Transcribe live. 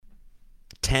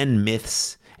10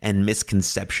 myths and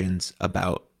misconceptions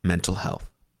about mental health.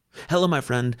 Hello, my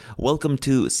friend. Welcome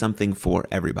to Something for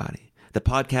Everybody, the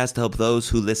podcast to help those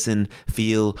who listen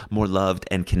feel more loved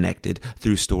and connected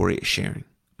through story sharing.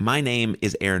 My name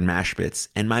is Aaron Mashbitz,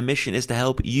 and my mission is to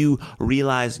help you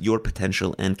realize your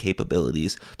potential and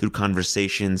capabilities through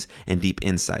conversations and deep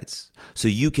insights, so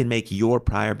you can make your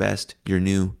prior best your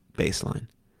new baseline.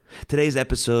 Today's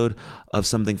episode of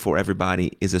Something for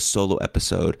Everybody is a solo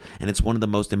episode, and it's one of the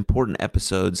most important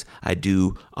episodes I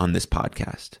do on this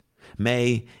podcast.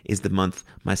 May is the month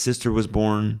my sister was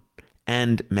born,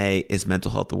 and May is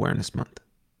Mental Health Awareness Month.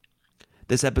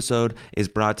 This episode is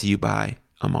brought to you by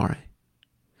Amare.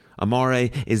 Amare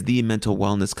is the mental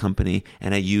wellness company,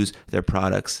 and I use their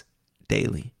products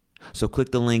daily. So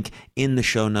click the link in the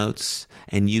show notes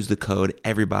and use the code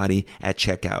EVERYBODY at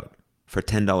checkout for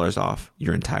 $10 off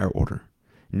your entire order.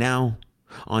 Now,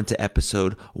 on to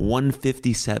episode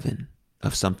 157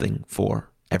 of Something for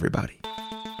Everybody.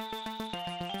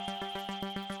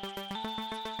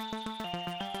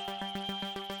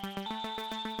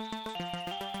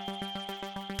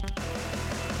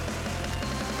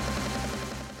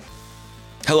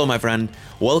 Hello, my friend.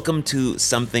 Welcome to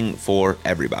Something for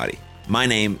Everybody. My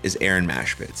name is Aaron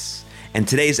Mashbitz, and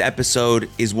today's episode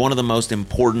is one of the most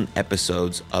important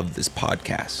episodes of this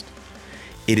podcast.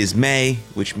 It is May,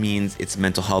 which means it's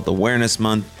Mental Health Awareness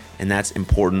Month, and that's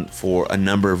important for a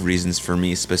number of reasons for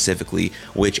me specifically,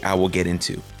 which I will get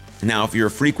into. Now, if you're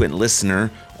a frequent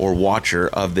listener or watcher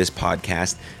of this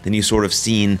podcast, then you've sort of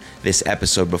seen this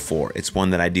episode before. It's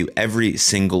one that I do every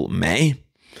single May.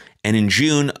 And in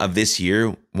June of this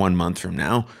year, 1 month from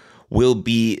now, will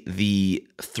be the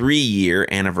 3-year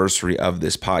anniversary of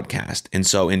this podcast. And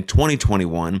so in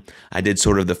 2021, I did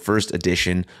sort of the first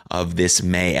edition of this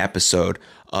May episode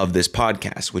of this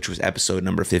podcast, which was episode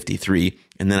number 53.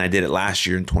 And then I did it last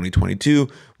year in 2022,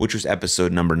 which was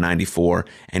episode number 94.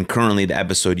 And currently the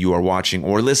episode you are watching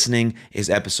or listening is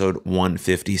episode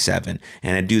 157.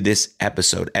 And I do this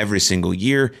episode every single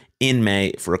year in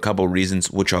May for a couple of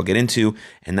reasons, which I'll get into.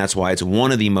 And that's why it's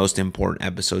one of the most important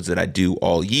episodes that I do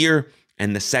all year.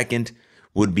 And the second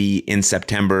would be in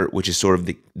September, which is sort of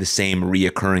the same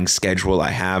reoccurring schedule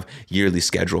I have, yearly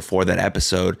schedule for that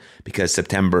episode, because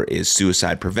September is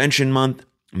Suicide Prevention Month.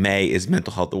 May is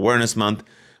Mental Health Awareness Month.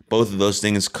 Both of those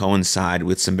things coincide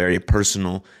with some very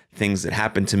personal things that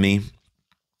happened to me,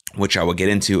 which I will get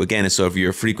into. Again, so if you're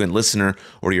a frequent listener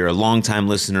or you're a longtime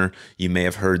listener, you may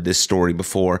have heard this story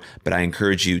before, but I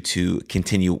encourage you to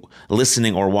continue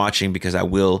listening or watching because I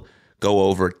will go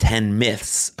over 10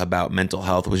 myths about mental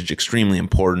health, which is extremely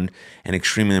important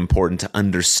to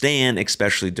understand,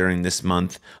 especially during this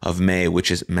month of May,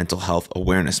 which is Mental Health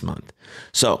Awareness Month.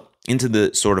 So into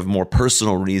the sort of more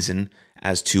personal reason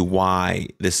as to why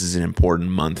this is an important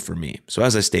month for me. So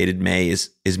as I stated, May is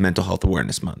Mental Health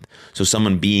Awareness Month. So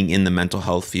someone being in the mental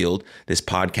health field, this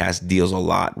podcast deals a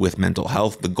lot with mental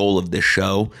health. The goal of this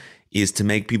show is to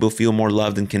make people feel more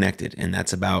loved and connected. And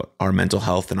that's about our mental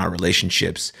health and our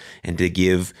relationships, and to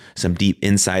give some deep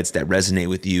insights that resonate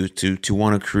with you to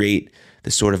want to create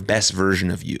the sort of best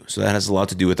version of you. So that has a lot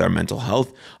to do with our mental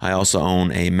health. I also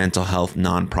own a mental health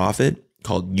nonprofit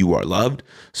called You Are Loved.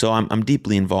 So I'm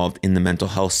deeply involved in the mental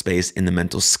health space, in the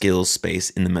mental skills space,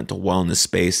 in the mental wellness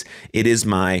space. It is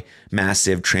my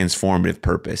massive transformative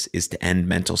purpose is to end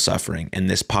mental suffering. And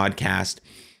this podcast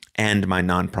and my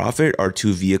nonprofit are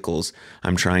two vehicles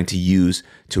I'm trying to use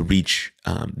to reach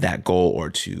that goal or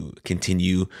to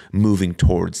continue moving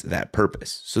towards that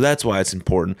purpose. So that's why it's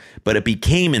important. But it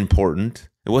became important.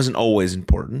 It wasn't always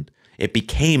important. It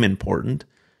became important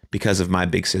because of my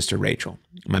big sister, Rachel.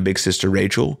 My big sister,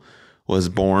 Rachel, was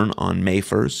born on May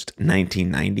 1st,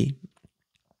 1990.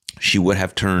 She would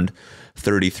have turned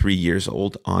 33 years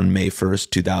old on May 1st,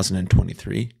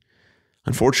 2023.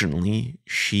 Unfortunately,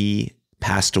 she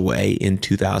passed away in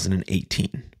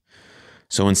 2018.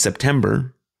 So in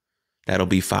September, that'll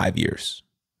be 5 years.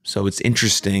 So it's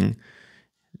interesting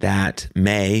that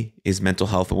May is Mental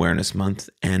Health Awareness Month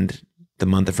and the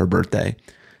month of her birthday.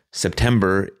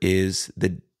 September is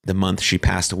the month she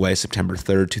passed away. September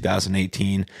 3rd,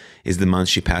 2018 is the month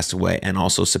she passed away. And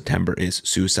also September is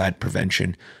Suicide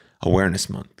Prevention Awareness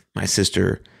Month. My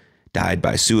sister died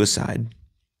by suicide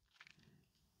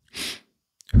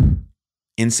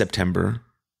in September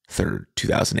 3rd,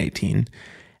 2018.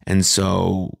 And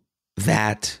so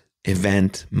that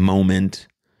event, moment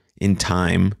in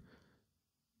time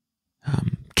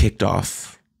kicked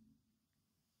off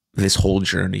this whole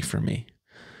journey for me,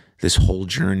 this whole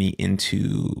journey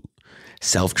into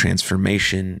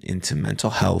self-transformation, into mental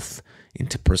health,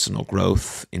 into personal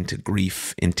growth, into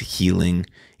grief, into healing,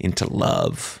 into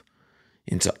love,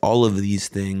 into all of these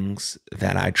things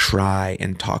that I try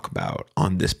and talk about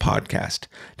on this podcast.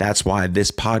 That's why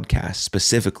this podcast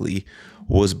specifically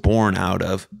was born out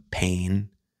of pain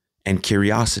and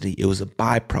curiosity. It was a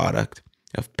byproduct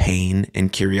of pain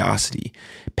and curiosity.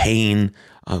 Pain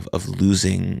of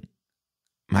losing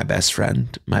my best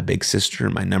friend, my big sister,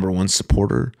 my number one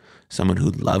supporter, someone who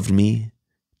loved me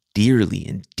dearly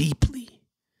and deeply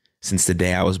since the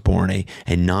day I was born,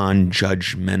 a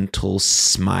non-judgmental,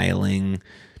 smiling,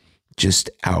 just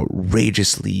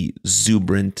outrageously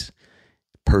exuberant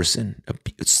person,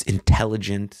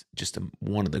 intelligent, just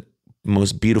one of the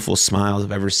most beautiful smiles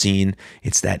I've ever seen.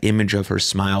 It's that image of her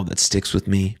smile that sticks with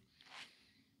me,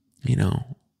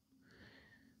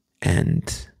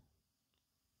 and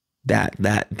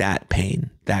that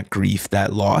pain, that grief,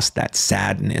 that loss, that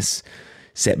sadness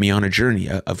set me on a journey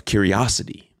of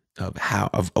curiosity,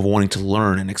 of wanting to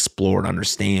learn and explore and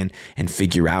understand and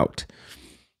figure out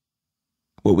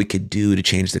what we could do to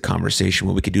change the conversation,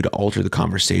 what we could do to alter the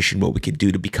conversation, what we could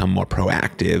do to become more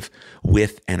proactive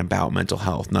with and about mental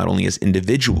health, not only as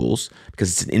individuals, because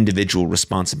it's an individual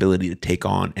responsibility to take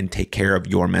on and take care of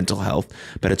your mental health,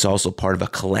 but it's also part of a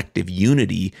collective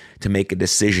unity to make a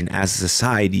decision as a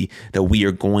society that we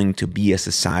are going to be a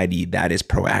society that is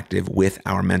proactive with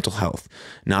our mental health.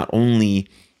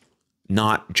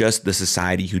 Not just the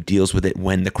society who deals with it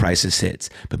when the crisis hits,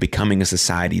 but becoming a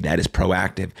society that is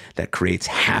proactive, that creates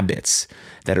habits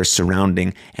that are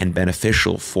surrounding and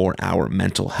beneficial for our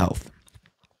mental health.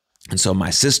 And so my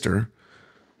sister,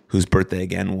 whose birthday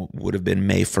again would have been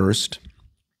May 1st,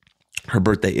 her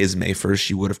birthday is May 1st.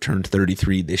 She would have turned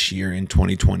 33 this year in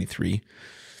 2023.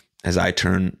 As I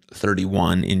turned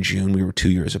 31 in June, we were 2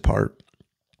 years apart.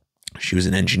 She was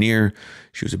an engineer.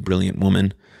 She was a brilliant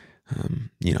woman.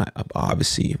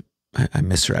 Obviously I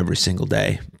miss her every single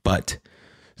day, but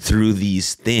through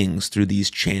these things, through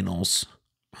these channels,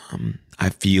 I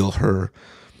feel her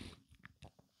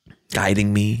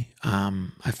guiding me.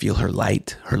 I feel her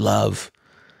light, her love.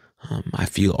 I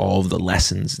feel all of the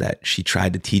lessons that she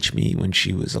tried to teach me when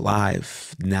she was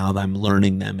alive. Now that I'm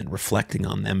learning them and reflecting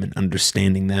on them and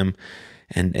understanding them,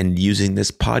 and using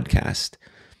this podcast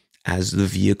as the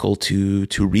vehicle to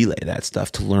relay that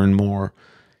stuff, to learn more,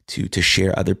 to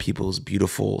share other people's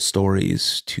beautiful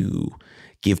stories, to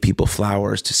give people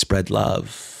flowers, to spread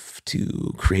love,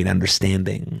 to create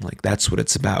understanding. Like, that's what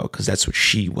it's about, because that's what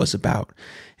she was about.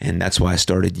 And that's why I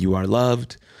started You Are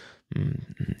Loved.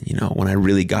 When I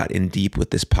really got in deep with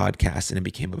this podcast and it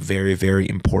became a very, very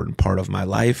important part of my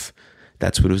life,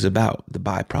 that's what it was about. The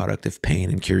byproduct of pain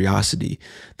and curiosity,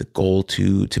 the goal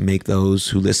to make those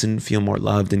who listen feel more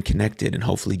loved and connected, and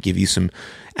hopefully give you some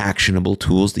actionable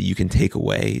tools that you can take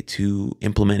away to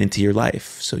implement into your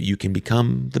life so you can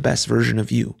become the best version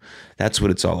of you. That's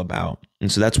what it's all about.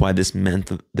 And so that's why this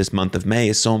month of May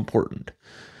is so important,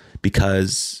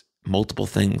 because multiple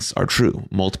things are true.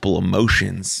 Multiple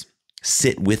emotions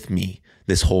sit with me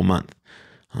this whole month.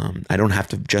 I don't have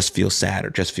to just feel sad or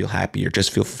just feel happy or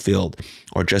just feel fulfilled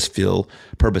or just feel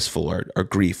purposeful or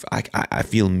grief. I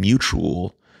feel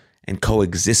mutual and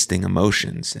coexisting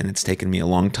emotions. And it's taken me a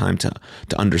long time to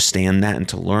understand that and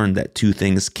to learn that two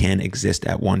things can exist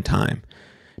at one time.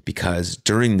 Because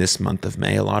during this month of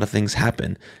May, a lot of things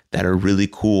happen that are really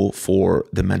cool for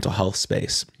the mental health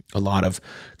space. A lot of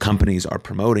companies are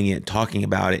promoting it, talking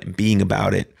about it, and being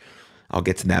about it. I'll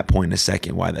get to that point in a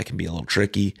second, why that can be a little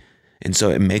tricky. And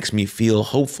so it makes me feel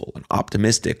hopeful and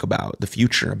optimistic about the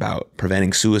future, about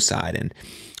preventing suicide and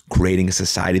creating a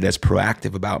society that's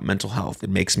proactive about mental health.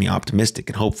 It makes me optimistic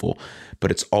and hopeful,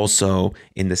 but it's also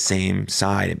in the same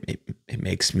side. It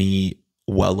makes me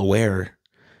well aware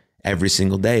every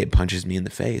single day. It punches me in the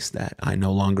face that I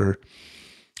no longer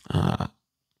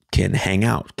can hang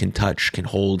out, can touch, can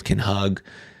hold, can hug,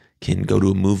 can go to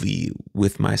a movie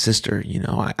with my sister.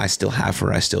 I still have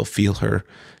her, I still feel her,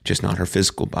 just not her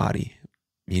physical body,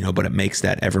 but it makes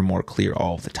that ever more clear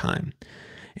all the time.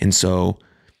 And so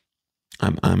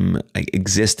I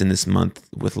exist in this month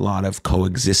with a lot of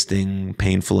coexisting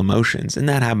painful emotions. And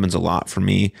that happens a lot for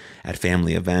me at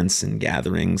family events and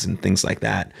gatherings and things like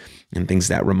that, and things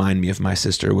that remind me of my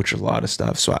sister, which is a lot of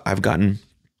stuff. So I've gotten,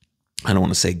 I don't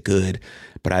want to say good,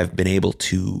 but I've been able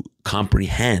to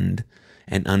comprehend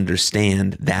and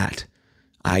understand that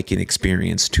I can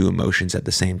experience two emotions at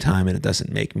the same time, and it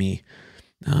doesn't make me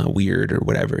weird or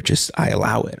whatever. Just, I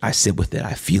allow it. I sit with it.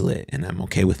 I feel it, and I'm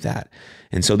okay with that.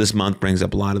 And so this month brings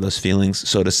up a lot of those feelings.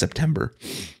 So does September,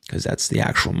 because that's the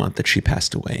actual month that she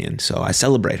passed away. And so I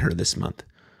celebrate her this month.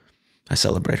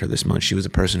 She was a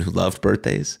person who loved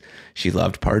birthdays. She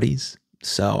loved parties.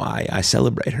 So I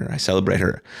celebrate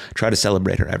her. Try to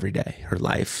celebrate her every day, her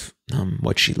life,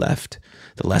 what she left,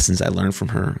 the lessons I learned from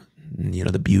her,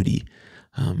 the beauty.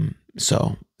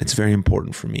 So it's very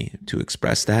important for me to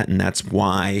express that. And that's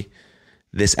why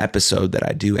this episode that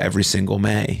I do every single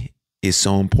May is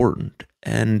so important.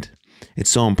 And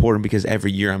it's so important because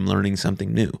every year I'm learning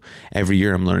something new. Every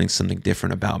year I'm learning something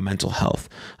different about mental health.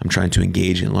 I'm trying to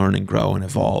engage and learn and grow and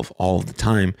evolve all of the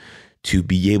time to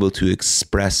be able to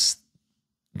express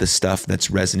the stuff that's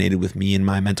resonated with me in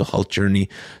my mental health journey.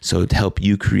 So to help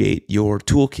you create your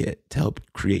toolkit,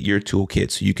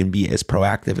 so you can be as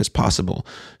proactive as possible,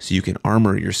 so you can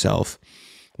armor yourself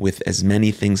with as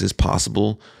many things as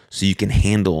possible, so you can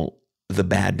handle the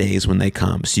bad days when they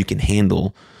come, so you can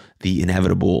handle the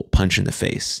inevitable punch in the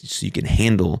face, so you can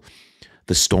handle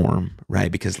the storm,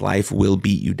 right? Because life will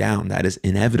beat you down. That is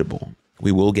inevitable.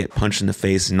 We will get punched in the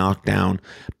face, knocked down,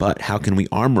 but how can we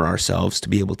armor ourselves to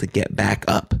be able to get back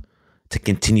up, to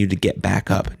continue to get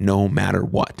back up no matter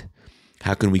what?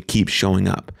 How can we keep showing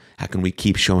up? How can we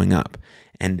keep showing up?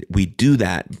 And we do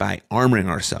that by armoring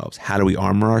ourselves. How do we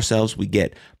armor ourselves? We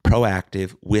get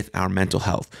proactive with our mental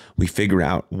health. We figure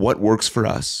out what works for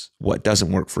us, what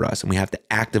doesn't work for us. And we have to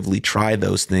actively try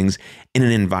those things in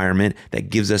an environment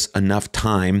that gives us enough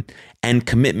time and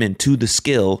commitment to the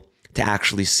skill to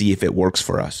actually see if it works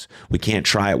for us. We can't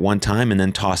try it one time and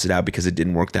then toss it out because it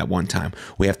didn't work that one time.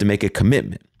 We have to make a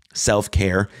commitment.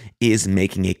 Self-care is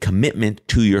making a commitment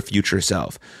to your future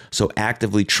self. So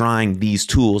actively trying these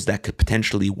tools that could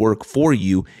potentially work for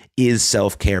you is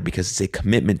self-care because it's a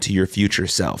commitment to your future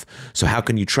self. So how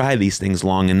can you try these things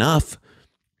long enough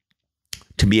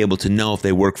to be able to know if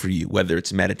they work for you, whether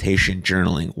it's meditation,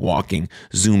 journaling, walking,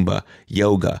 Zumba,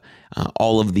 yoga,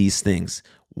 all of these things?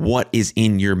 What is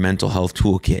in your mental health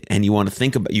toolkit? And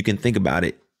you can think about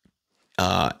it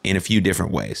in a few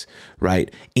different ways,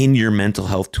 right? In your mental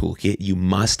health toolkit, you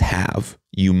must have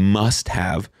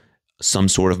some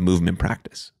sort of movement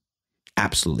practice.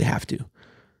 Absolutely have to.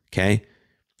 Okay.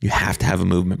 You have to have a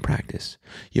movement practice.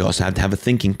 You also have to have a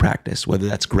thinking practice, whether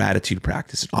that's gratitude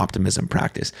practice, an optimism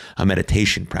practice, a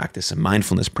meditation practice, a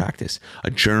mindfulness practice,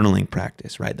 a journaling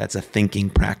practice, right? That's a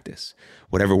thinking practice.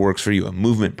 Whatever works for you, a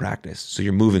movement practice, so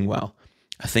you're moving well,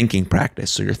 a thinking practice,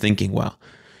 so you're thinking well.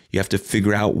 You have to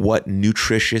figure out what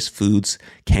nutritious foods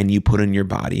can you put in your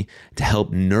body to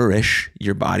help nourish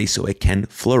your body so it can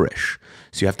flourish.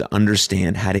 So you have to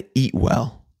understand how to eat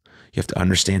well. You have to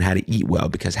understand how to eat well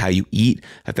because how you eat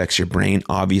affects your brain.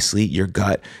 Obviously, your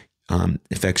gut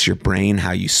affects your brain,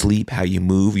 how you sleep, how you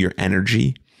move, your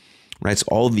energy, right? So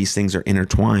all of these things are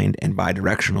intertwined and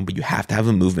bidirectional, but you have to have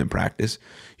a movement practice.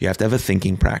 You have to have a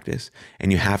thinking practice, and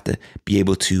you have to be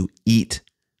able to eat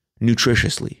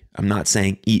nutritiously. I'm not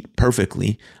saying eat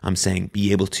perfectly. I'm saying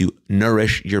be able to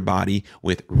nourish your body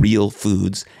with real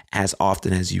foods as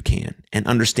often as you can, and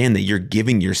understand that you're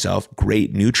giving yourself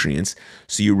great nutrients.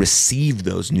 So you receive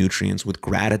those nutrients with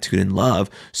gratitude and love.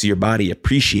 So your body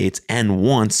appreciates and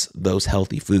wants those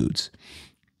healthy foods.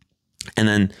 And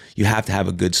then you have to have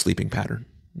a good sleeping pattern,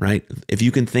 right? If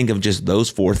you can think of just those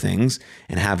four things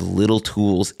and have little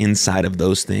tools inside of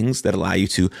those things that allow you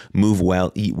to move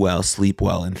well, eat well, sleep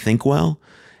well, and think well,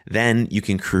 then you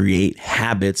can create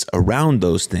habits around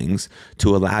those things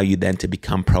to allow you then to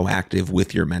become proactive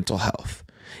with your mental health.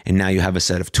 And now you have a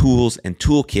set of tools and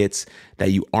toolkits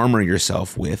that you armor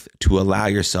yourself with to allow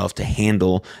yourself to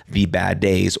handle the bad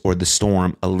days or the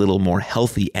storm a little more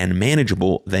healthy and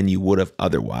manageable than you would have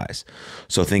otherwise.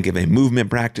 So think of a movement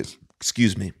practice. So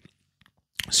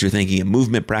you're thinking a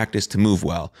movement practice to move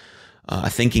well, a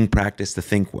thinking practice to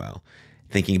think well,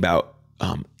 thinking about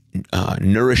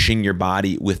nourishing your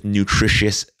body with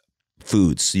nutritious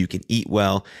foods so you can eat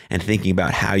well, and thinking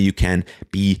about how you can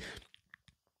be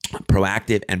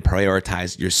proactive and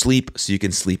prioritize your sleep so you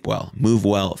can sleep well, move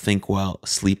well, think well,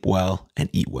 sleep well, and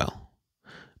eat well.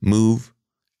 Move,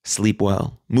 sleep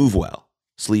well, move well,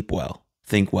 sleep well,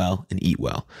 think well, and eat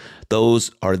well.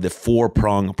 Those are the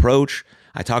 4-prong approach.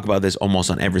 I talk about this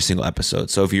almost on every single episode.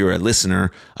 So if you're a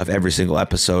listener of every single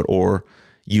episode, or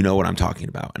you know what I'm talking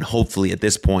about. And hopefully at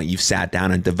this point, you've sat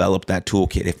down and developed that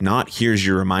toolkit. If not, here's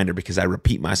your reminder, because I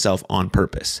repeat myself on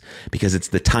purpose, because it's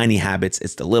the tiny habits,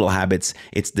 it's the little habits,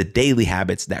 it's the daily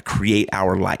habits that create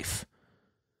our life.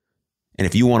 And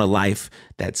if you want a life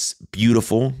that's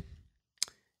beautiful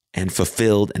and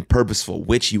fulfilled and purposeful,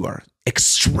 which you are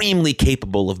extremely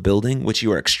capable of building,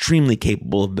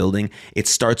 it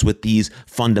starts with these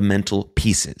fundamental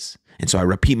pieces. And so I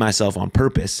repeat myself on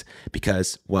purpose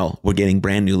because, well, we're getting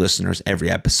brand new listeners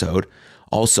every episode.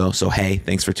 Also, so hey,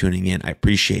 thanks for tuning in. I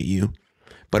appreciate you.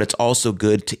 But it's also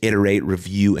good to iterate,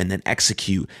 review, and then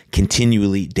execute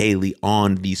continually, daily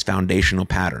on these foundational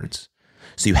patterns.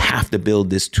 So you have to build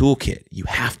this toolkit. You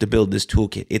have to build this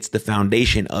toolkit. It's the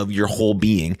foundation of your whole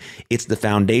being. It's the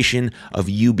foundation of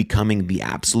you becoming the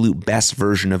absolute best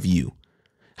version of you.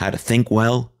 How to think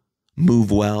well,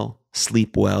 move well,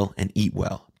 sleep well, and eat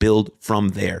well. Build from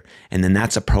there. And then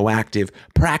that's a proactive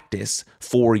practice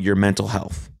for your mental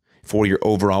health, for your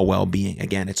overall well-being.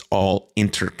 Again, it's all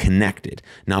interconnected.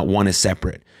 Not one is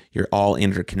separate. You're all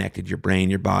interconnected. Your brain,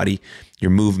 your body,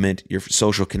 your movement, your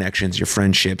social connections, your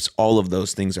friendships, all of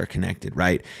those things are connected,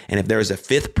 right? And if there was a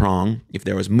fifth prong, if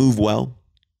there was move well,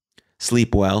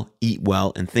 sleep well, eat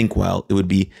well, and think well, it would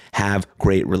be have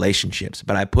great relationships.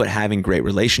 But I put having great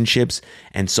relationships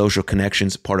and social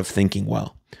connections part of thinking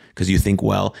well, because you think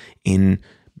well in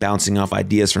bouncing off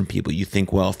ideas from people. You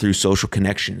think well through social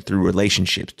connection, through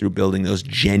relationships, through building those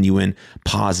genuine,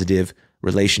 positive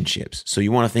relationships. So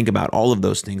you want to think about all of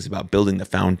those things, about building the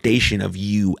foundation of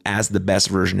you as the best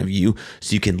version of you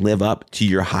so you can live up to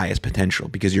your highest potential,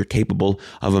 because you're capable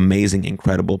of amazing,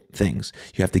 incredible things.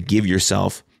 You have to give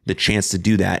yourself the chance to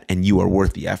do that, and you are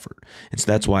worth the effort. And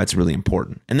so that's why it's really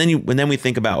important. And then we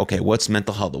think about, okay, what's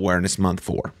Mental Health Awareness Month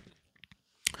for?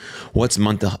 What's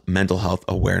Mental Health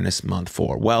Awareness Month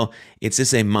for? Well, it's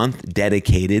just a month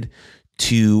dedicated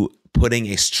to putting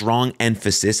a strong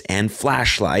emphasis and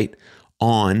flashlight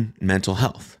on mental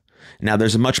health. Now,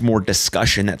 there's a much more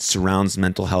discussion that surrounds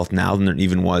mental health now than there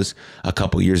even was a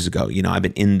couple years ago. You know, I've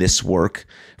been in this work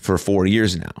for 4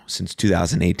 years now. Since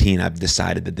 2018, I've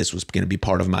decided that this was going to be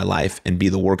part of my life and be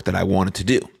the work that I wanted to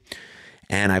do.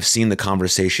 And I've seen the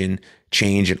conversation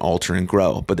change and alter and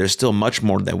grow, but there's still much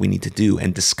more that we need to do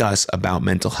and discuss about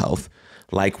mental health.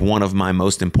 Like one of my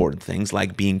most important things,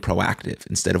 like being proactive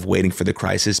instead of waiting for the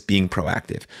crisis, being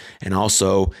proactive, and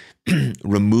also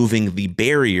removing the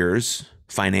barriers,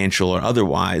 financial or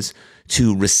otherwise,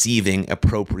 to receiving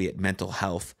appropriate mental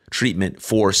health treatment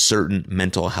for certain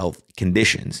mental health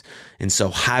conditions. And so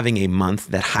having a month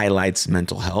that highlights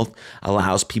mental health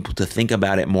allows people to think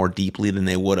about it more deeply than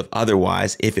they would have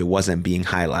otherwise if it wasn't being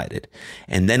highlighted.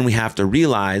 And then we have to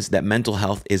realize that mental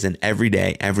health is an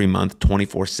everyday, every month,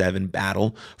 24/7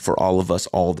 battle for all of us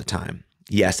all the time.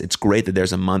 Yes, it's great that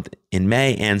there's a month in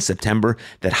May and September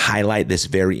that highlight this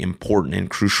very important and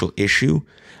crucial issue,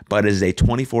 but it is a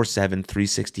 24/7,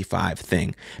 365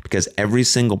 thing, because every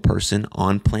single person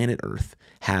on planet Earth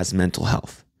has mental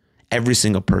health. Every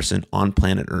single person on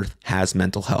planet Earth has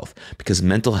mental health, because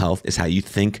mental health is how you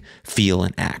think, feel,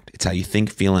 and act. It's how you think,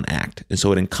 feel, and act. And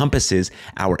so it encompasses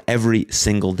our every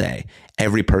single day.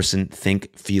 Every person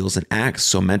think, feels, and acts.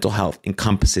 So mental health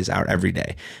encompasses our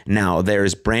everyday. Now,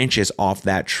 there's branches off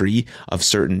that tree of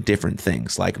certain different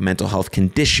things, like mental health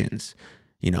conditions.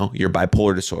 You know, your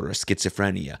bipolar disorder,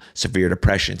 schizophrenia, severe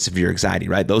depression, severe anxiety,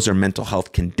 right? Those are mental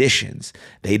health conditions.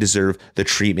 They deserve the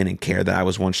treatment and care that I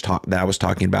was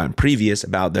talking about in previous,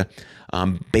 about the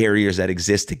barriers that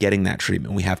exist to getting that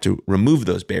treatment. We have to remove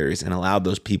those barriers and allow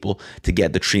those people to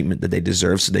get the treatment that they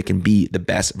deserve so they can be the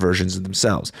best versions of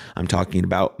themselves. I'm talking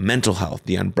about mental health,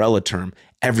 the umbrella term.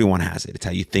 Everyone has it. It's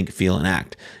how you think, feel, and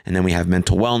act. And then we have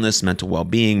mental wellness, mental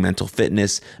well-being, mental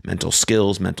fitness, mental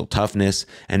skills, mental toughness,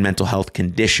 and mental health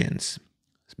conditions.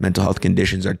 Mental health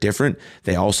conditions are different.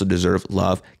 They also deserve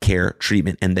love, care,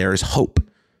 treatment, and there is hope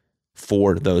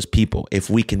for those people. If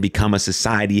we can become a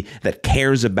society that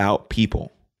cares about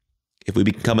people, if we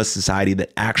become a society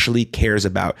that actually cares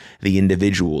about the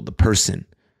individual, the person,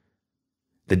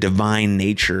 the divine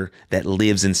nature that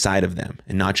lives inside of them,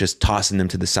 and not just tossing them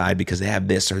to the side because they have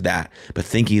this or that, but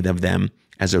thinking of them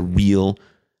as a real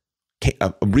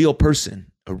person,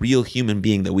 a real human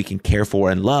being that we can care for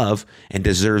and love and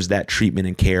deserves that treatment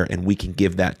and care, and we can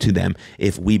give that to them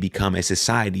if we become a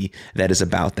society that is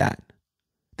about that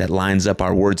lines up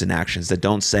our words and actions, that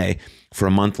don't say for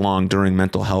a month long during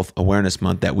Mental Health Awareness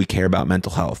Month that we care about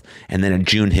mental health, and then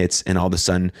June hits and all of a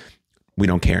sudden we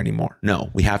don't care anymore. No,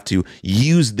 we have to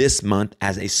use this month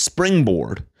as a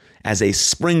springboard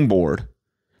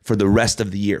for the rest of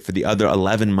the year, for the other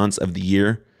 11 months of the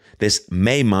year. This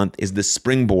May month is the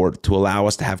springboard to allow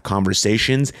us to have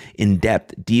conversations,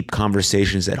 in-depth, deep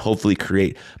conversations that hopefully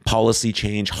create policy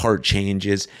change, heart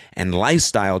changes, and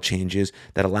lifestyle changes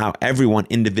that allow everyone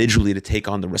individually to take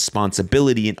on the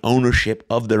responsibility and ownership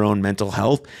of their own mental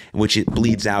health, which it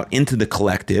bleeds out into the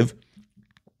collective.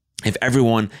 If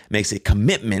everyone makes a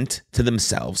commitment to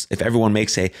themselves, if everyone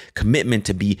makes a commitment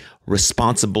to be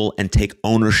responsible and take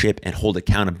ownership and hold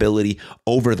accountability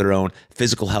over their own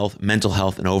physical health, mental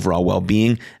health, and overall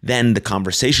well-being, then the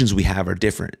conversations we have are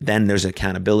different. Then there's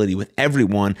accountability with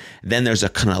everyone. Then there's a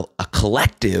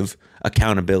collective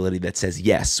accountability that says,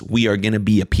 yes, we are going to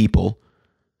be a people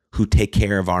who take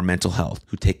care of our mental health,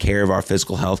 who take care of our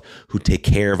physical health, who take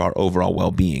care of our overall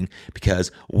well-being,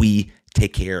 because we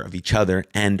take care of each other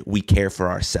and we care for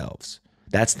ourselves.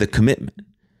 That's the commitment.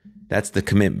 That's the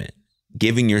commitment.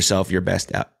 Giving yourself your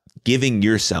best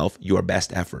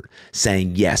effort,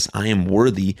 saying, yes, I am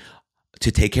worthy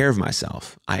to take care of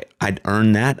myself. I'd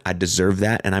earn that. I deserve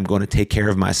that. And I'm going to take care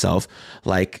of myself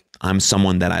like I'm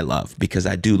someone that I love, because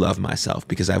I do love myself,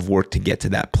 because I've worked to get to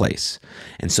that place.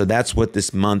 And so that's what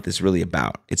this month is really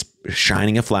about. It's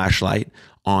shining a flashlight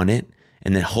on it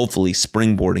and then hopefully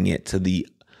springboarding it to the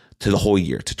whole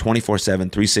year, to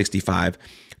 24/7, 365,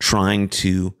 trying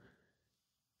to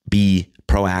be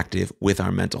proactive with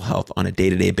our mental health on a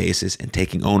day-to-day basis and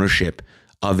taking ownership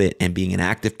of it and being an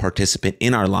active participant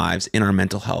in our lives, in our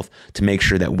mental health, to make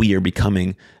sure that we are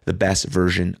becoming the best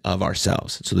version of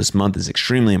ourselves. So this month is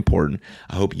extremely important.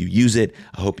 I hope you use it.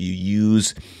 I hope you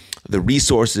use the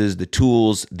resources, the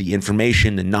tools, the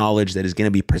information, the knowledge that is going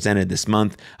to be presented this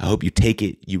month. I hope you take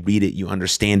it, you read it, you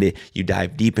understand it, you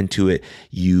dive deep into it,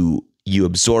 you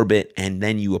absorb it, and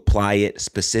then you apply it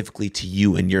specifically to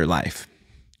you and your life.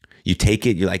 You take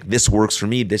it, you're like, this works for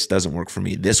me, this doesn't work for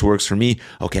me. This works for me,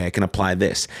 okay, I can apply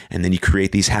this. And then you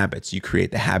create these habits. You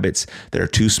create the habits that are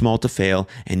too small to fail,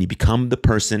 and you become the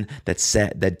person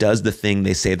that does the thing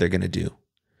they say they're going to do.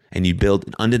 And you build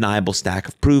an undeniable stack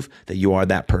of proof that you are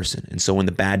that person. And so when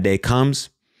the bad day comes,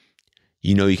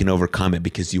 you know you can overcome it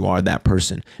because you are that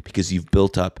person, because you've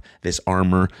built up this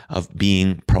armor of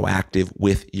being proactive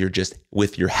with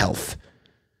your health,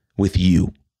 with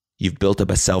you. You've built up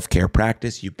a self-care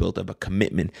practice. You've built up a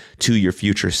commitment to your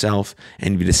future self,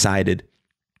 and you decided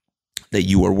that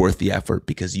you are worth the effort,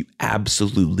 because you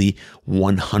absolutely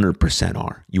 100%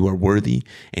 are. You are worthy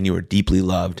and you are deeply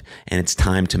loved, and it's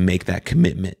time to make that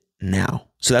commitment now.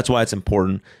 So that's why it's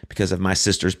important, because of my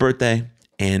sister's birthday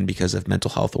and because of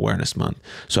Mental Health Awareness Month.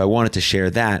 So I wanted to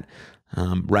share that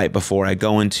right before I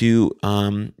go into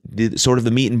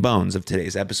the meat and bones of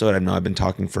today's episode. I know I've been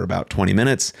talking for about 20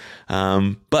 minutes,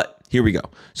 but here we go.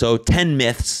 So 10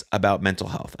 myths about mental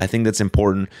health. I think that's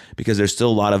important because there's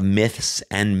still a lot of myths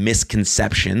and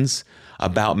misconceptions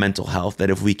about mental health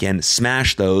that if we can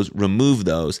smash those, remove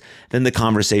those, then the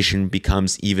conversation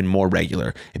becomes even more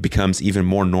regular. It becomes even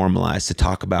more normalized to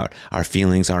talk about our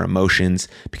feelings, our emotions,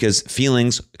 because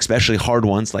feelings, especially hard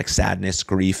ones like sadness,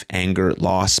 grief, anger,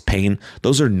 loss, pain,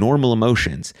 those are normal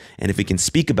emotions. And if we can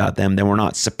speak about them, then we're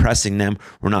not suppressing them.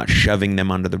 We're not shoving them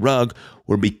under the rug.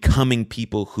 We're becoming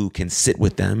people who can sit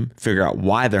with them, figure out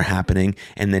why they're happening,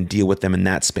 and then deal with them in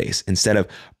that space instead of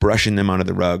brushing them under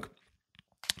the rug,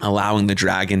 allowing the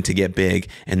dragon to get big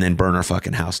and then burn our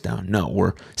fucking house down. No,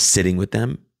 we're sitting with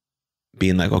them,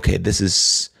 being like, okay, this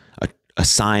is a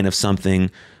sign of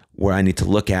something where I need to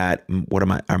look at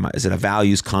is it a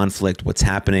values conflict? What's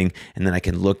happening? And then I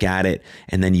can look at it.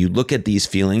 And then you look at these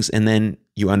feelings and then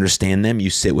you understand them, you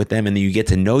sit with them, and then you get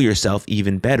to know yourself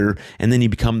even better. And then you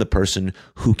become the person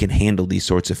who can handle these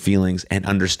sorts of feelings and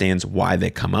understands why they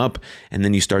come up. And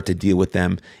then you start to deal with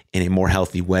them in a more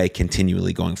healthy way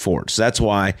continually going forward. So that's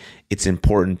why it's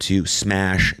important to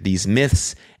smash these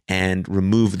myths and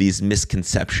remove these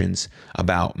misconceptions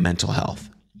about mental health.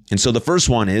 And so the first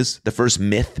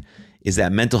myth is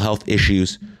that mental health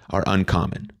issues are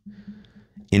uncommon.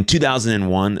 In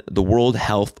 2001, the World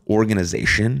Health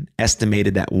Organization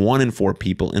estimated that 1 in 4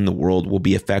 people in the world will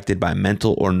be affected by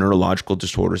mental or neurological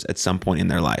disorders at some point in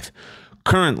their life.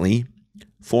 Currently,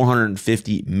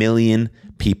 450 million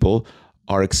people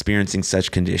are experiencing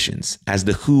such conditions. As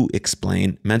the WHO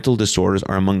explained, mental disorders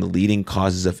are among the leading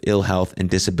causes of ill health and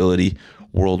disability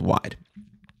worldwide.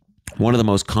 One of the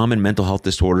most common mental health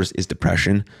disorders is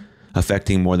depression,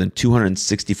 affecting more than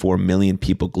 264 million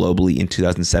people globally in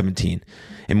 2017.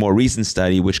 A more recent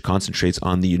study, which concentrates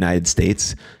on the United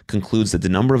States, concludes that the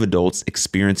number of adults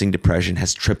experiencing depression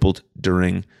has tripled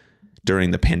during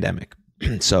the pandemic.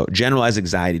 So generalized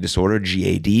anxiety disorder,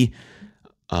 GAD,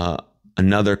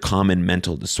 another common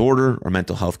mental disorder or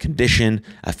mental health condition,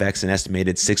 affects an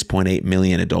estimated 6.8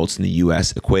 million adults in the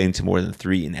US, equating to more than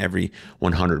 3 in every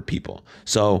 100 people.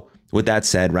 So with that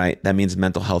said, right, that means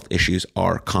mental health issues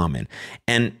are common.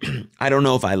 And I don't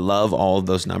know if I love all of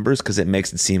those numbers because it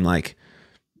makes it seem like,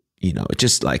 it's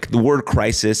just like the word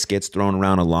crisis gets thrown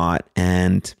around a lot.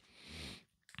 And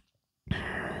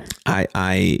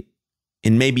and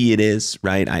maybe it is,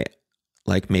 right?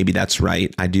 Maybe that's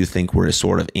right. I do think we're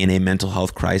sort of in a mental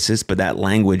health crisis, but that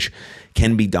language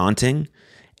can be daunting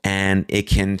and it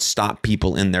can stop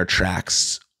people in their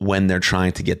tracks when they're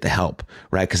trying to get the help,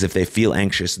 right? Because if they feel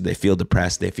anxious, they feel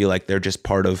depressed, they feel like they're just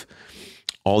part of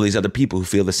all these other people who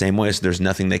feel the same way, so there's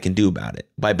nothing they can do about it.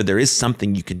 But there is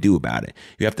something you can do about it.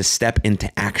 You have to step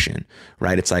into action,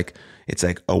 right? It's like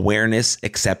awareness,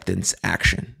 acceptance,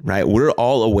 action, right? We're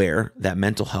all aware that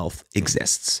mental health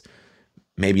exists.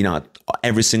 Maybe not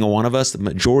every single one of us, the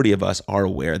majority of us are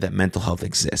aware that mental health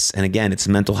exists. And again, it's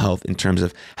mental health in terms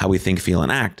of how we think, feel,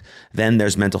 and act. Then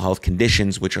there's mental health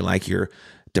conditions, which are like your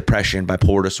depression,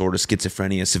 bipolar disorder,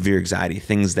 schizophrenia, severe anxiety,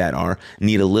 things that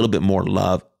need a little bit more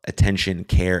love, attention,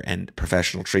 care, and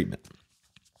professional treatment.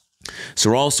 So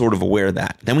we're all sort of aware of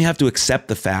that. Then we have to accept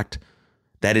the fact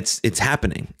that it's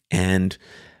happening.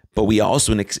 But we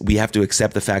have to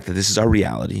accept the fact that this is our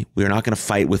reality. We're not going to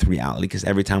fight with reality, because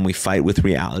every time we fight with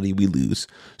reality, we lose.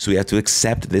 So we have to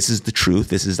accept this is the truth.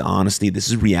 This is the honesty. This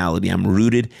is reality. I'm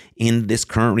rooted in this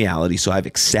current reality. So I've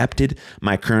accepted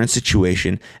my current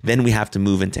situation. Then we have to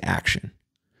move into action.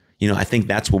 I think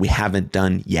that's what we haven't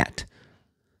done yet.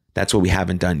 That's what we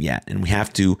haven't done yet. And we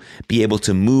have to be able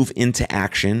to move into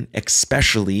action,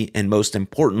 especially and most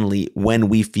importantly, when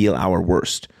we feel our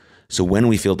worst. So when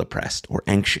we feel depressed or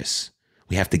anxious,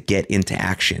 we have to get into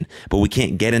action. But we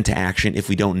can't get into action if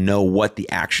we don't know what the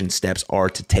action steps are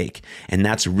to take. And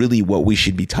that's really what we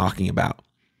should be talking about.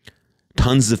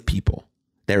 Tons of people,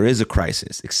 there is a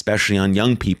crisis, especially on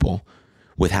young people,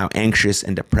 with how anxious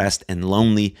and depressed and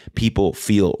lonely people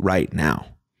feel right now.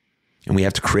 And we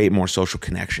have to create more social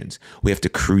connections. We have to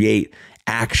create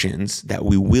actions that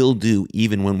we will do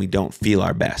even when we don't feel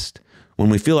our best. When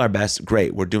we feel our best,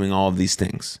 great, we're doing all of these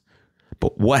things.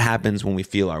 But what happens when we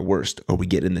feel our worst, or we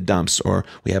get in the dumps, or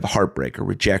we have a heartbreak or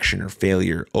rejection or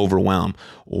failure, overwhelm,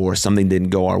 or something didn't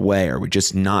go our way, or we're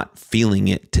just not feeling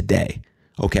it today?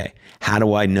 Okay, how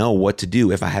do I know what to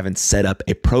do if I haven't set up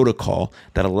a protocol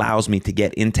that allows me to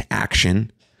get into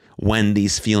action when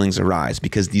these feelings arise?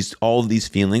 Because all of these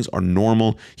feelings are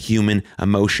normal human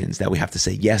emotions that we have to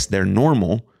say, yes, they're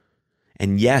normal.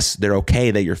 And yes, they're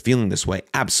okay that you're feeling this way.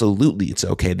 Absolutely, it's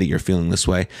okay that you're feeling this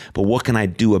way. But what can I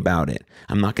do about it?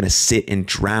 I'm not going to sit and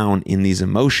drown in these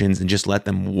emotions and just let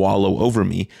them wallow over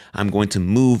me. I'm going to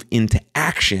move into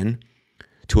action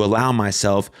to allow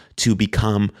myself to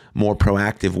become more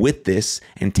proactive with this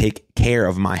and take care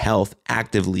of my health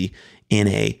actively in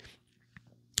a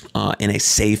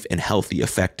safe and healthy,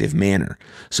 effective manner.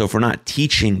 So if we're not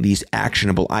teaching these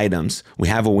actionable items, we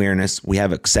have awareness, we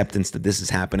have acceptance that this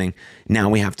is happening. Now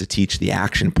we have to teach the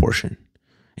action portion.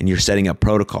 And you're setting up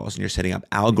protocols and you're setting up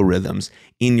algorithms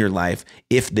in your life.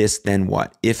 If this, then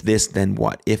what? If this, then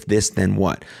what? If this, then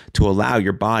what? To allow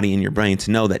your body and your brain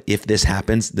to know that if this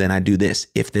happens, then I do this.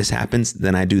 If this happens,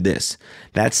 then I do this.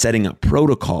 That's setting up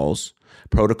protocols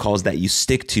that you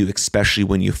stick to, especially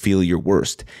when you feel your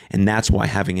worst. And that's why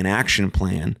having an action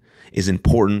plan is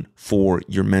important for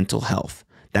your mental health.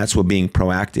 That's what being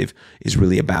proactive is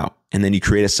really about. And then you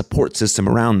create a support system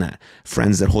around that.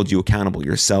 Friends that hold you accountable,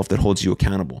 yourself that holds you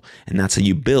accountable. And that's how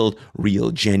you build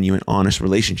real, genuine, honest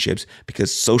relationships,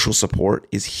 because social support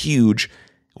is huge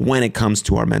when it comes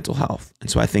to our mental health. And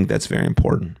so I think that's very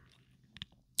important.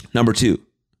 Number 2,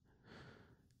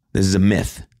 this is a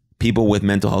myth. People with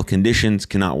mental health conditions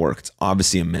cannot work. It's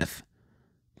obviously a myth.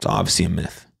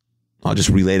 I'll just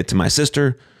relate it to my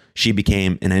sister. She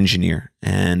became an engineer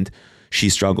and she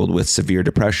struggled with severe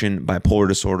depression, bipolar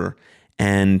disorder,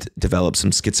 and developed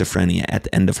some schizophrenia at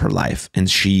the end of her life. And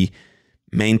she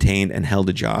maintained and held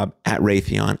a job at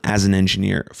Raytheon as an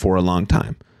engineer for a long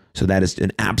time. So that is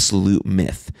an absolute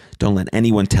myth. Don't let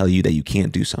anyone tell you that you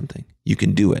can't do something. You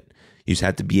can do it. You just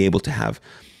have to be able to have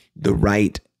the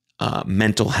right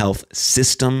mental health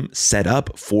system set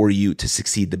up for you to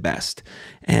succeed the best.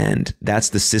 And that's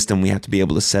the system we have to be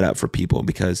able to set up for people,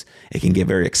 because it can get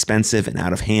very expensive and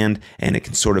out of hand, and it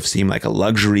can sort of seem like a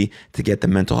luxury to get the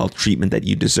mental health treatment that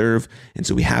you deserve. And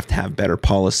so we have to have better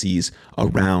policies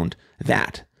around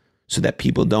that, so that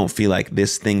people don't feel like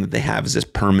this thing that they have is this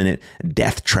permanent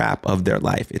death trap of their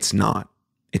life. It's not.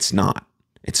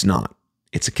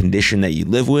 It's a condition that you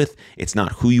live with. It's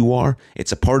not who you are.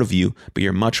 It's a part of you, but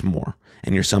you're much more.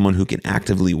 And you're someone who can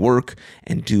actively work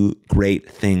and do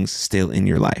great things still in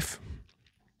your life.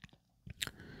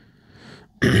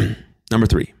 Number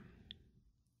 3.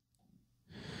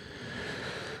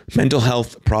 Mental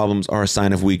health problems are a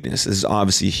sign of weakness. This is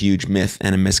obviously a huge myth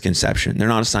and a misconception. They're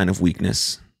not a sign of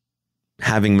weakness.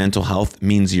 Having mental health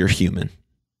means you're human.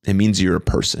 It means you're a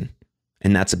person.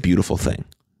 And that's a beautiful thing.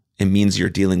 It means you're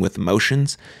dealing with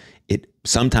emotions. It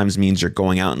sometimes means you're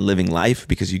going out and living life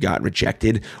because you got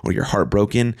rejected, or you're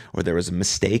heartbroken, or there was a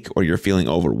mistake, or you're feeling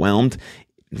overwhelmed.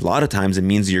 A lot of times it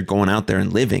means you're going out there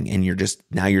and living, and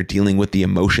now you're dealing with the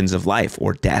emotions of life,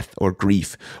 or death, or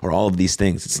grief, or all of these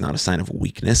things. It's not a sign of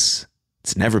weakness.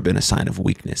 It's never been a sign of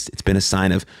weakness. It's been a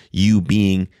sign of you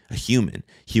being a human.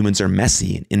 Humans are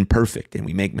messy and imperfect, and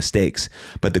we make mistakes.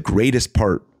 But the greatest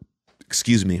part,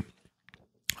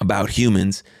 about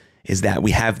humans is that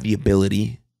we have the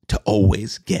ability to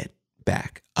always get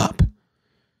back up.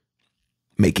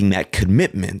 Making that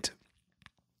commitment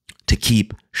to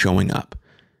keep showing up.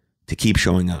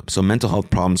 So mental health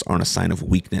problems aren't a sign of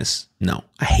weakness. No,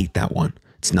 I hate that one.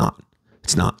 It's not.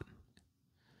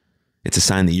 It's a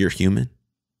sign that you're human.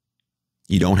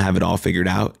 You don't have it all figured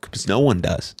out, because no one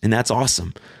does. And that's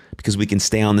awesome, because we can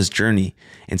stay on this journey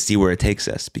and see where it takes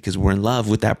us, because we're in love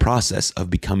with that process of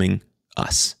becoming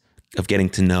us, of getting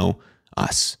to know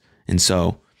us. And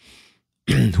so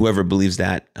whoever believes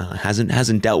that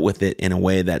hasn't dealt with it in a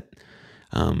way that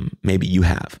maybe you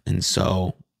have. And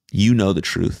so you know the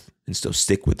truth, and so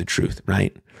stick with the truth,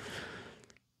 right?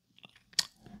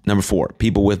 Number 4,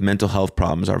 people with mental health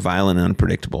problems are violent and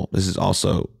unpredictable. This is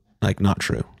also not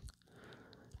true.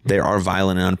 There are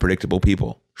violent and unpredictable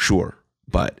people, sure,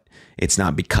 but it's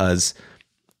not because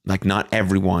not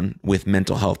everyone with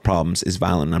mental health problems is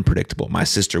violent and unpredictable. My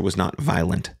sister was not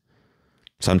violent.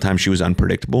 Sometimes she was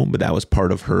unpredictable, but that was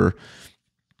part of her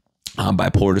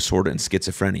bipolar disorder and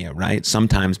schizophrenia, right?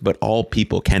 Sometimes, but all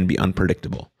people can be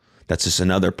unpredictable. That's just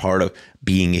another part of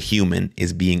being a human,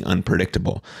 is being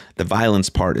unpredictable. The violence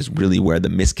part is really where the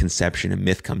misconception and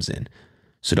myth comes in.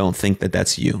 So don't think that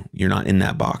that's you. You're not in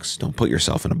that box. Don't put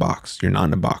yourself in a box. You're not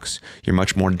in a box. You're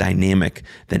much more dynamic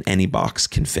than any box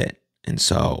can fit. And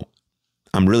so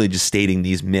I'm really just stating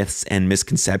these myths and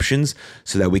misconceptions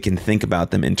so that we can think about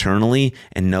them internally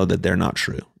and know that they're not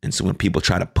true. And so when people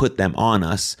try to put them on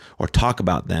us or talk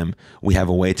about them, we have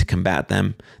a way to combat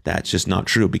them. That's just not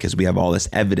true, because we have all this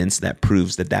evidence that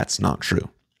proves that that's not true.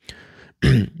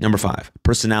 Number 5,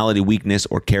 personality weakness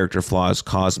or character flaws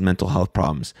cause mental health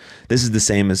problems. This is the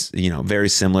same as, very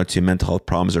similar to mental health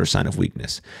problems are a sign of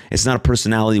weakness. It's not a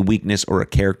personality weakness or a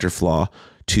character flaw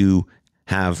to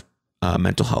have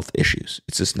mental health issues.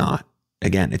 It's just not.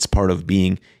 Again, it's part of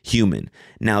being human.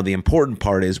 Now, the important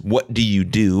part is, what do you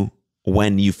do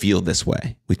when you feel this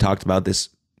way? We talked about this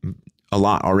a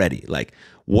lot already.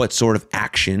 What sort of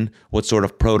action, what sort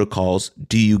of protocols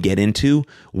do you get into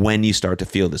when you start to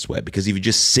feel this way? Because if you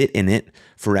just sit in it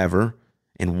forever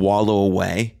and wallow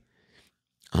away,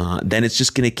 then it's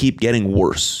just going to keep getting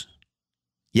worse.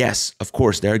 Yes, of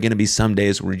course, there are going to be some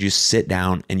days where you just sit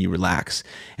down and you relax.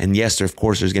 And yes, there's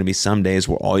going to be some days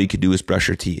where all you could do is brush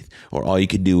your teeth, or all you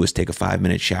could do was take a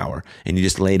 5-minute shower, and you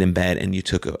just laid in bed and you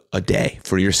took a day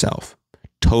for yourself.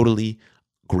 Totally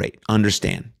great.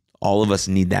 Understand. All of us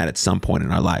need that at some point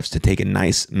in our lives, to take a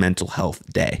nice mental health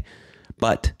day.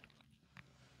 But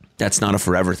that's not a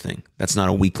forever thing. That's not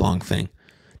a week-long thing.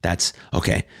 That's,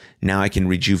 okay, now I can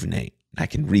rejuvenate. I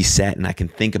can reset, and I can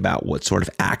think about what sort of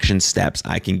action steps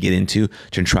I can get into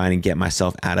to try and get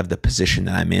myself out of the position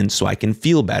that I'm in so I can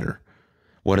feel better.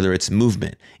 Whether it's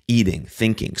movement, eating,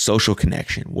 thinking, social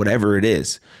connection, whatever it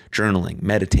is, journaling,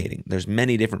 meditating. There's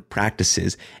many different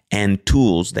practices and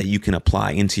tools that you can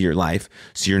apply into your life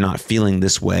so you're not feeling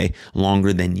this way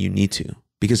longer than you need to.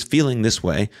 Because feeling this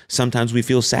way, sometimes we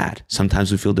feel sad,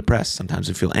 sometimes we feel depressed, sometimes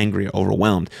we feel angry or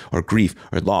overwhelmed or grief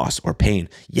or loss or pain.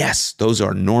 Yes, those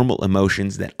are normal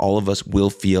emotions that all of us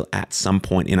will feel at some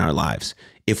point in our lives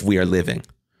if we are living.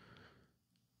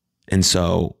 And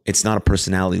so it's not a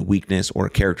personality weakness or a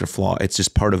character flaw. It's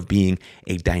just part of being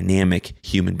a dynamic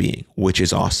human being, which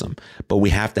is awesome. But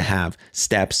we have to have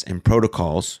steps and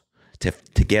protocols to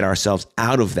get ourselves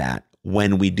out of that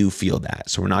when we do feel that.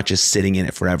 So we're not just sitting in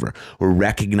it forever. We're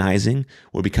recognizing,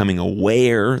 we're becoming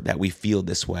aware that we feel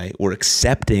this way. We're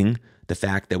accepting the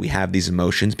fact that we have these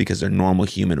emotions because they're normal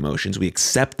human emotions. We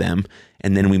accept them,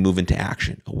 and then we move into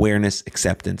action. Awareness,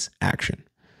 acceptance, action.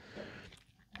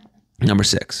 Number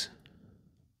 6.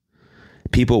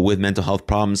 People with mental health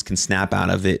problems can snap out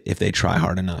of it if they try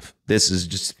hard enough. This is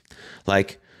just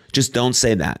don't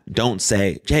say that. Don't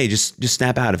say, hey, just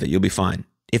snap out of it. You'll be fine.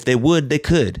 If they would, they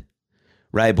could.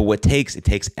 Right? But it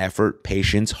takes effort,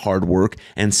 patience, hard work,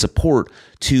 and support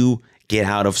to get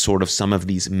out of sort of some of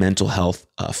these mental health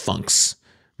funks,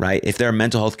 right? If they're a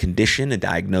mental health condition, a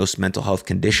diagnosed mental health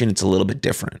condition, it's a little bit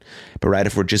different. But right,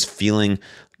 if we're just feeling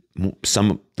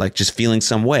some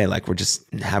way, like we're just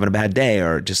having a bad day,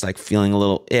 or just feeling a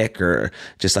little ick, or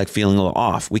just feeling a little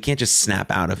off, we can't just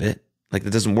snap out of it. It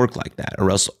doesn't work like that,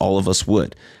 or else all of us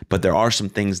would. But there are some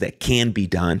things that can be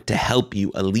done to help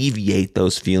you alleviate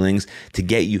those feelings, to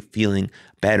get you feeling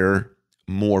better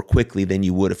more quickly than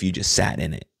you would if you just sat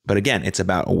in it. But again, it's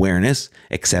about awareness,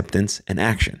 acceptance, and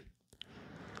action.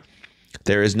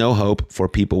 There is no hope for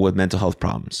people with mental health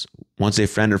problems. Once a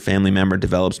friend or family member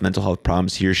develops mental health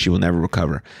problems, he or she will never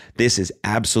recover. This is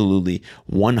absolutely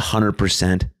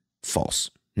 100% false.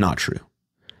 Not true.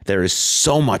 There is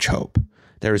so much hope.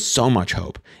 There is so much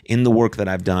hope in the work that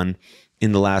I've done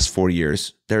in the last 4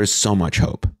 years. There is so much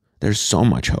hope. There's so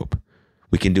much hope.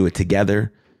 We can do it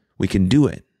together. We can do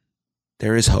it.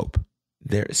 There is hope.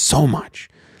 There is so much.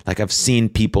 Like, I've seen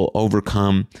people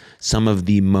overcome some of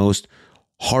the most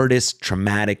hardest,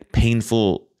 traumatic,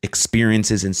 painful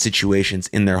experiences and situations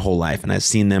in their whole life. And I've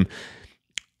seen them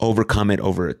overcome it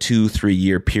over a 2-3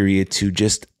 year period to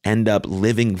just end up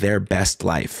living their best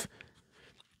life.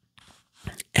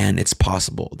 And it's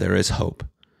possible. There is hope.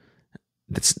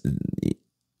 That's,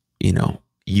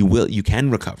 you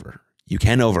can recover. You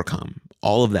can overcome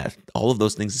all of that. All of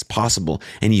those things is possible.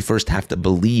 And you first have to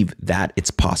believe that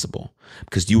it's possible,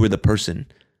 because you are the person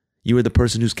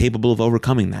who's capable of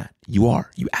overcoming that. You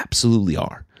absolutely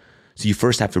are. So you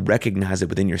first have to recognize it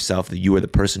within yourself that you are the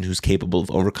person who's capable of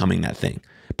overcoming that thing.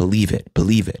 Believe it.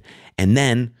 And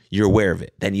then you're aware of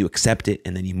it. Then you accept it,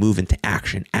 and then you move into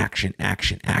action.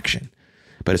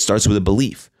 But it starts with a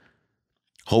belief.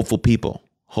 Hopeful people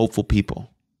hopeful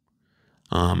people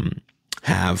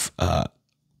have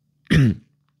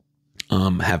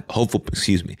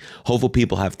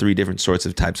three different sorts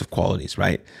of types of qualities,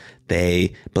 right?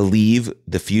 They believe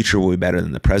the future will be better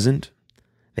than the present.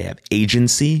 They have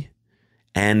agency,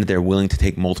 and they're willing to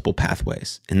take multiple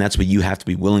pathways. And that's what you have to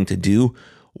be willing to do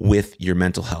with your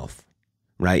mental health,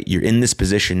 right? You're in this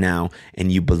position now,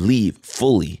 and you believe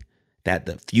fully that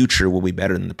the future will be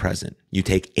better than the present. You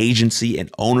take agency and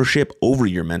ownership over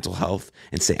your mental health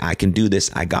and say, I can do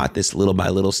this. I got this, little by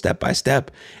little, step by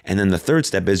step. And then the third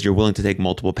step is you're willing to take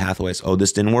multiple pathways. Oh,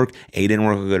 this didn't work. A didn't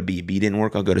work. I'll go to B. B didn't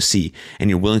work. I'll go to C. And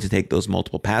you're willing to take those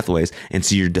multiple pathways. And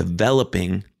so you're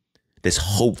developing this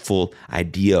hopeful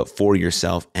idea for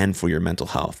yourself and for your mental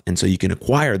health. And so you can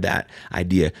acquire that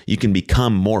idea. You can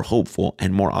become more hopeful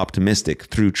and more optimistic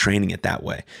through training it that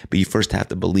way. But you first have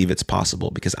to believe it's possible,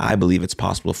 because I believe it's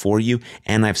possible for you.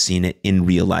 And I've seen it in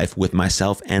real life with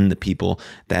myself and the people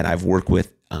that I've worked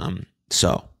with.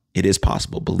 So it is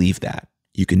possible. Believe that.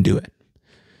 You can do it.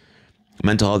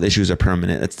 Mental health issues are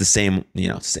permanent. It's the same,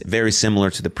 very similar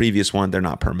to the previous one. They're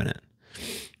not permanent.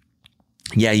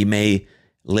 Yeah, you may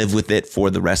live with it for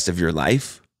the rest of your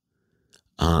life,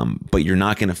 but you're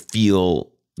not going to feel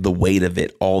the weight of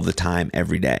it all the time,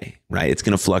 every day, right? It's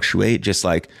going to fluctuate, just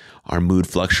like our mood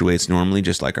fluctuates normally,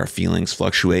 just like our feelings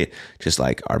fluctuate, just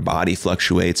like our body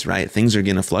fluctuates, right? Things are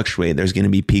going to fluctuate. There's going to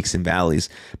be peaks and valleys,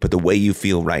 but the way you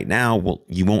feel right now, well,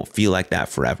 you won't feel like that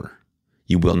forever.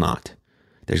 You will not.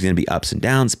 There's going to be ups and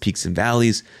downs, peaks and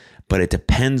valleys, but it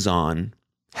depends on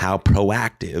how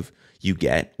proactive you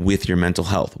get with your mental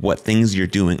health, what things you're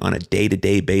doing on a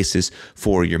day-to-day basis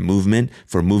for your movement,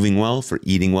 for moving well, for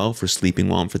eating well, for sleeping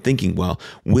well, and for thinking well,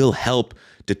 will help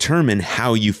determine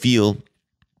how you feel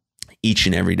each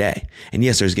and every day. And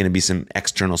yes, there's going to be some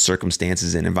external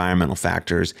circumstances and environmental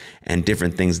factors and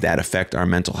different things that affect our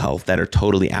mental health that are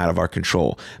totally out of our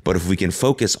control. But if we can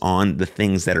focus on the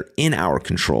things that are in our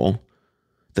control,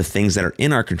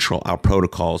 our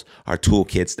protocols, our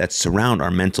toolkits that surround our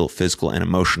mental, physical, and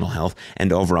emotional health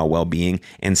and overall well-being,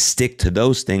 and stick to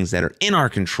those things that are in our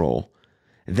control,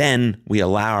 then we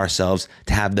allow ourselves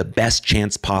to have the best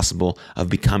chance possible of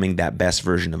becoming that best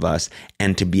version of us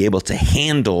and to be able to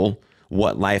handle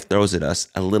what life throws at us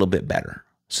a little bit better.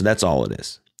 So that's all it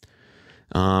is.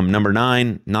 Number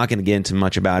 9, not going to get into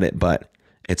much about it, but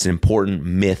it's an important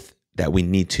myth that we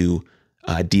need to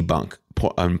debunk.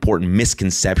 An important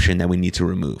misconception that we need to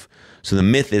remove. So the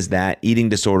myth is that eating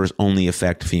disorders only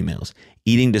affect females.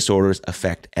 Eating disorders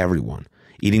affect everyone.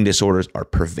 Eating disorders are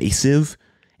pervasive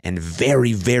and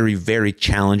very, very, very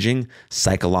challenging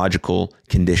psychological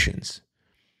conditions.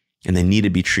 And they need to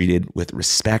be treated with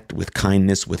respect, with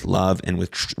kindness, with love, and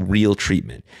with real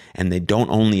treatment. And they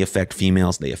don't only affect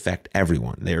females, they affect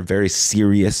everyone. They are a very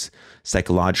serious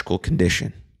psychological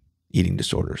condition, eating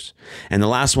disorders. And the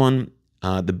last one,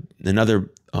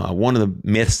 one of the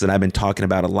myths that I've been talking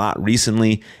about a lot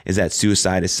recently is that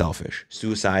suicide is selfish.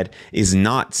 Suicide is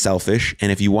not selfish.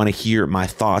 And if you want to hear my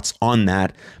thoughts on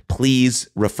that, please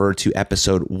refer to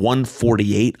episode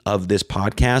 148 of this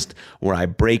podcast, where I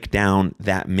break down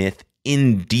that myth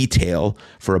in detail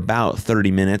for about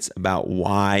 30 minutes about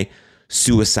why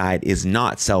suicide is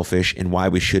not selfish and why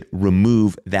we should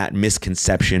remove that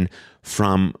misconception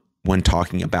from when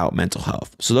talking about mental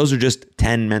health. So those are just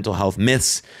 10 mental health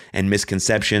myths and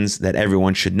misconceptions that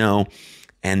everyone should know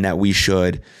and that we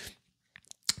should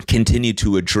continue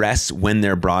to address when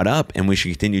they're brought up, and we should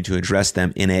continue to address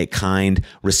them in a kind,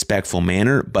 respectful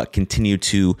manner, but continue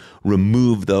to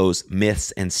remove those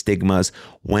myths and stigmas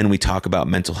when we talk about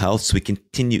mental health, so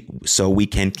we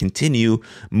can continue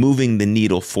moving the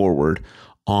needle forward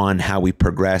on how we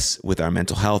progress with our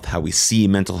mental health, how we see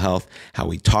mental health, how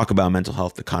we talk about mental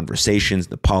health, the conversations,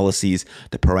 the policies,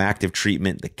 the proactive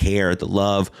treatment, the care, the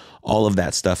love, all of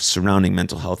that stuff surrounding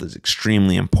mental health is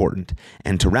extremely important.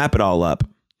 And to wrap it all up,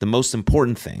 the most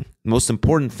important thing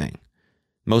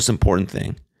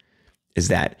is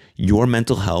that your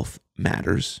mental health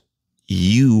matters.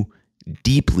 You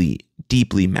deeply,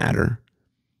 deeply matter.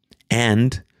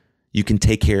 And you can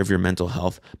take care of your mental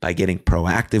health by getting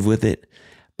proactive with it,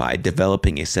 by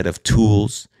developing a set of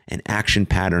tools and action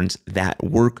patterns that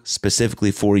work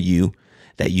specifically for you,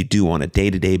 that you do on a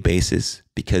day-to-day basis,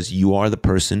 because you are the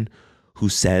person who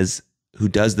does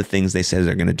the things they say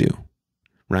they're going to do,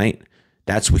 right?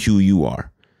 That's who you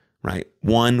are, right?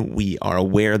 1, we are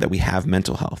aware that we have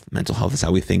mental health. Mental health is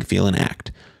how we think, feel, and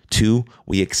act. 2,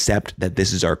 we accept that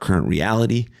this is our current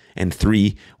reality. And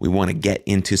 3, we want to get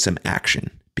into some action,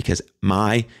 because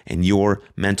my and your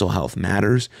mental health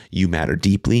matters. You matter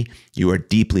deeply. You are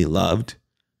deeply loved,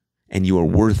 and you are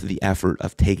worth the effort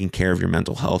of taking care of your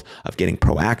mental health, of getting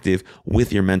proactive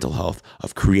with your mental health,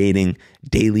 of creating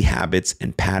daily habits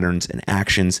and patterns and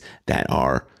actions that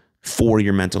are for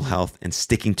your mental health, and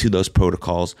sticking to those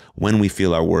protocols when we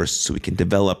feel our worst, so we can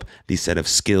develop these set of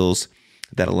skills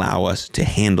that allow us to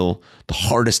handle the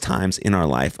hardest times in our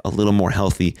life a little more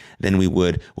healthy than we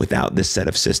would without this set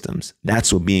of systems.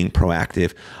 That's what being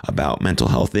proactive about mental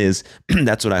health is.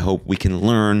 That's what I hope we can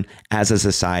learn as a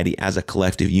society, as a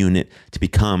collective unit, to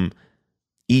become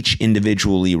each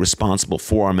individually responsible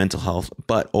for our mental health,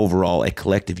 but overall a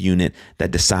collective unit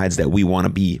that decides that we want to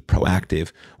be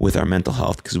proactive with our mental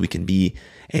health, because we can be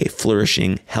a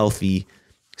flourishing, healthy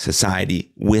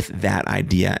society with that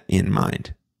idea in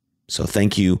mind. So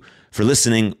thank you for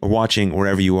listening or watching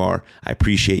wherever you are. I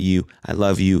appreciate you. I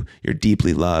love you. You're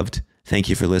deeply loved. Thank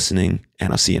you for listening,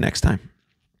 and I'll see you next time.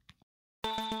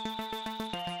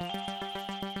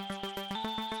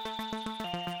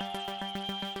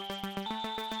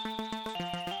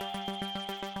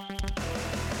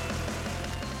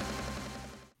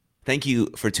 Thank you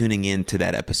for tuning in to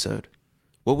that episode.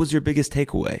 What was your biggest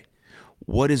takeaway?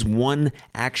 What is one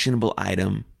actionable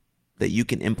item that you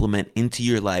can implement into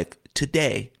your life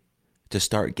today to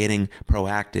start getting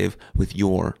proactive with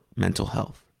your mental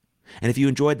health? And if you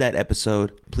enjoyed that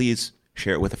episode, please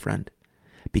share it with a friend,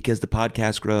 because the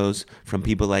podcast grows from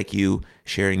people like you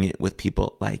sharing it with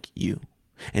people like you.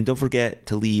 And don't forget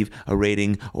to leave a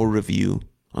rating or review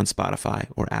on Spotify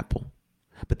or Apple.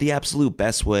 But the absolute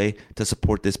best way to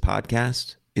support this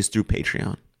podcast is through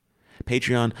Patreon.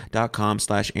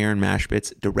 Patreon.com/Aaron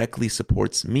Mashbitz directly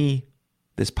supports me,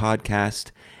 this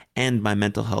podcast, and my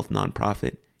mental health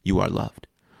nonprofit, You Are Loved.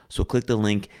 So click the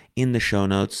link in the show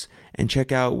notes and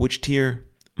check out which tier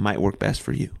might work best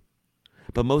for you.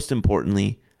 But most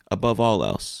importantly, above all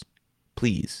else,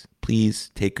 please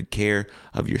take good care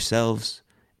of yourselves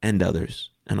and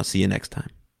others. And I'll see you next time.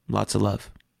 Lots of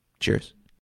love. Cheers.